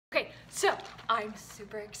So, I'm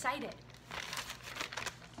super excited.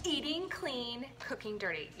 Eating clean, cooking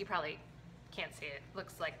dirty. You probably can't see it.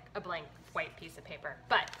 Looks like a blank white piece of paper.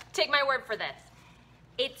 But take my word for this.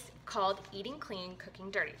 It's called Eating Clean,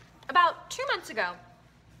 Cooking Dirty. About 2 months ago,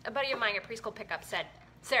 a buddy of mine at preschool pickup said,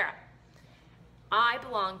 Sarah, I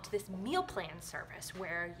belong to this meal plan service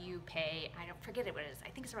where you pay, I don't forget what it is, I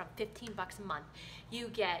think it's around 15 bucks a month. You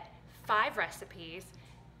get 5 recipes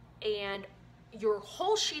and your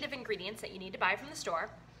whole sheet of ingredients that you need to buy from the store.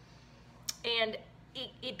 And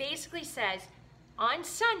it basically says, on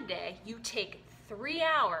Sunday, you take 3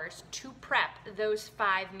 hours to prep those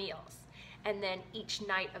 5 meals. And then each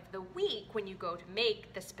night of the week, when you go to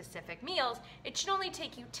make the specific meals, it should only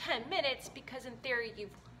take you 10 minutes because in theory, you've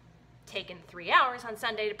taken 3 hours on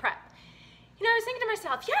Sunday to prep. You know, I was thinking to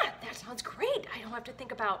myself, yeah, that sounds great. I don't have to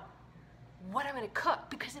think about what I'm gonna cook,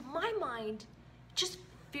 because in my mind, just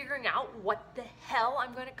figuring out what the hell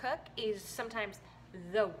I'm gonna cook is sometimes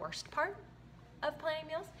the worst part of planning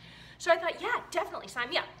meals. So I thought, yeah, definitely sign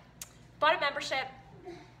me up. Bought a membership,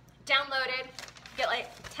 downloaded, get like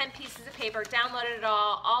 10 pieces of paper, downloaded it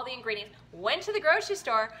all the ingredients, went to the grocery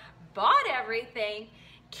store, bought everything,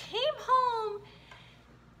 came home,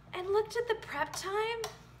 and looked at the prep time.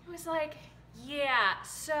 It was like, yeah,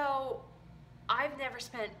 so I've never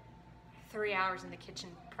spent 3 hours in the kitchen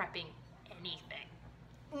prepping anything.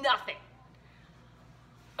 Nothing.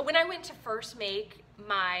 When I went to first make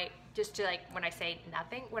my, just to like, when I say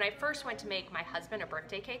nothing, when I first went to make my husband a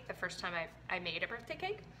birthday cake, the first time I made a birthday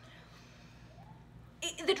cake,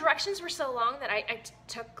 the directions were so long that I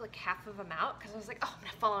took like half of them out because I was like, oh, I'm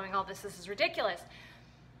not following all this. This is ridiculous.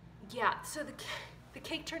 Yeah, so the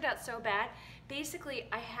cake turned out so bad. Basically,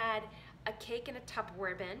 I had a cake in a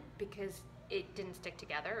Tupperware bin because it didn't stick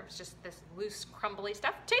together. It was just this loose, crumbly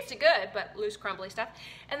stuff. Tasted good, but loose, crumbly stuff.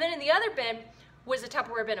 And then in the other bin was a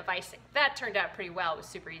Tupperware bin of icing. That turned out pretty well. It was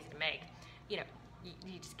super easy to make. You know,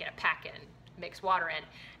 you just get a packet and mix water in.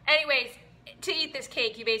 Anyways, to eat this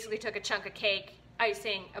cake, you basically took a chunk of cake,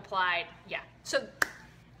 icing applied, yeah. So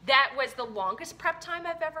that was the longest prep time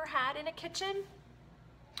I've ever had in a kitchen.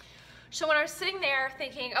 So when I was sitting there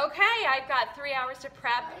thinking, okay, I've got 3 hours to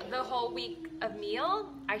prep the whole week of meal,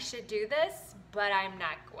 I should do this, but I'm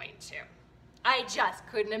not going to. I just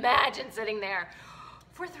couldn't imagine sitting there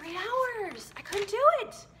for 3 hours. I couldn't do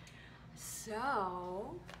it.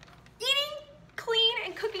 So, Eating Clean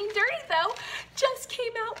and Cooking Dirty, though, just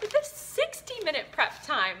came out with a 60-minute prep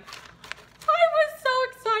time. I was so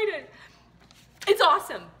excited. It's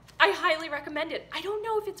awesome. I highly recommend it. I don't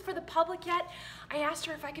know if it's for the public yet. I asked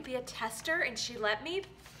her if I could be a tester and she let me.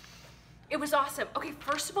 It was awesome. Okay,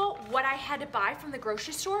 first of all, what I had to buy from the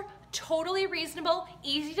grocery store, totally reasonable,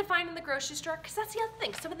 easy to find in the grocery store, because that's the other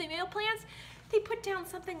thing. Some of the meal plans, they put down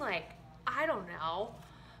something like, I don't know,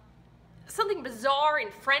 something bizarre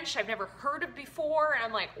in French I've never heard of before, and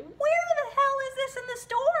I'm like, where the hell is this in the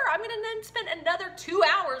store? I'm gonna then spend another 2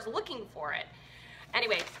 hours looking for it.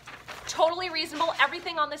 Anyway, totally reasonable.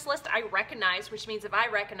 Everything on this list I recognize, which means if I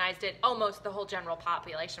recognized it, almost the whole general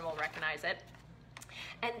population will recognize it.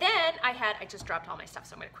 And then I just dropped all my stuff,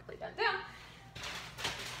 so I'm gonna quickly bend down.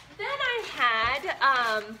 Then I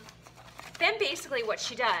had, then basically what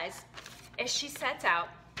she does is she sets out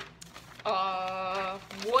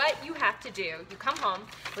what you have to do. You come home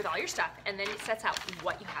with all your stuff, and then it sets out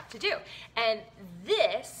what you have to do. And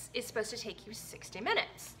this is supposed to take you 60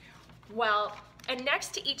 minutes. Well, and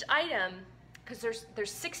next to each item, because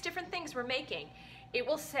there's 6 different things we're making, it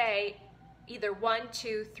will say either 1,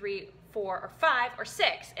 2, 3, 4, or 5, or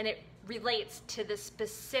 6, and it relates to the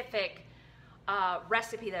specific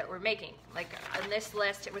recipe that we're making. Like on this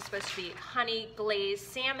list, it was supposed to be honey glazed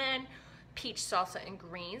salmon, peach salsa and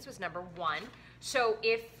greens was number 1. So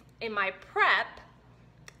if in my prep,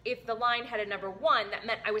 if the line had a number 1, that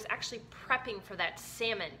meant I was actually prepping for that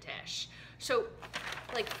salmon dish. So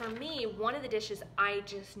like for me, one of the dishes I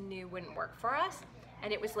just knew wouldn't work for us,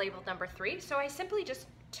 and it was labeled number 3. So I simply just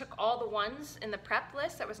took all the ones in the prep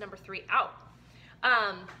list that was number 3 out.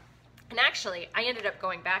 And actually, I ended up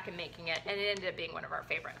going back and making it, and it ended up being one of our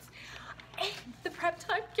favorites. And the prep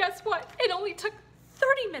time, guess what? It only took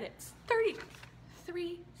 30 minutes. 30.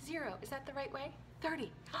 30. Is that the right way? 30. I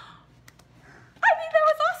mean, that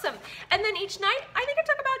was awesome. And then each night, I think it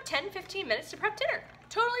took about 10, 15 minutes to prep dinner.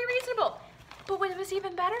 Totally reasonable. But what was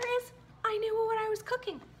even better is I knew what I was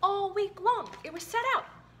cooking all week long. It was set out.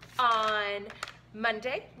 On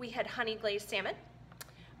Monday, we had honey glazed salmon.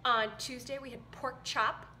 On Tuesday, we had pork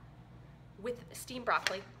chop with steamed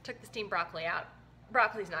broccoli. Took the steamed broccoli out.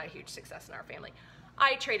 Broccoli's not a huge success in our family.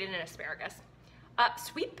 I traded in asparagus.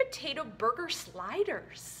 Sweet potato burger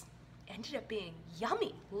sliders. ended up being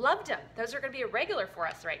yummy. Loved them. Those are gonna be a regular for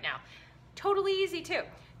us right now. Totally easy too.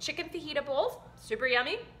 Chicken fajita bowls, super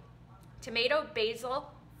yummy. Tomato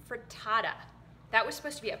basil frittata. That was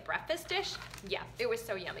supposed to be a breakfast dish. Yeah, it was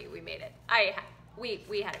so yummy. We made it.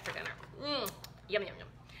 We had it for dinner. Yum, yum, yum.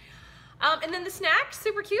 And then the snack,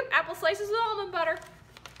 super cute, apple slices with almond butter.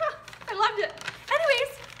 I loved it.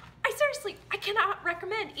 Anyways, I cannot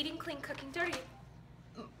recommend eating clean, cooking dirty.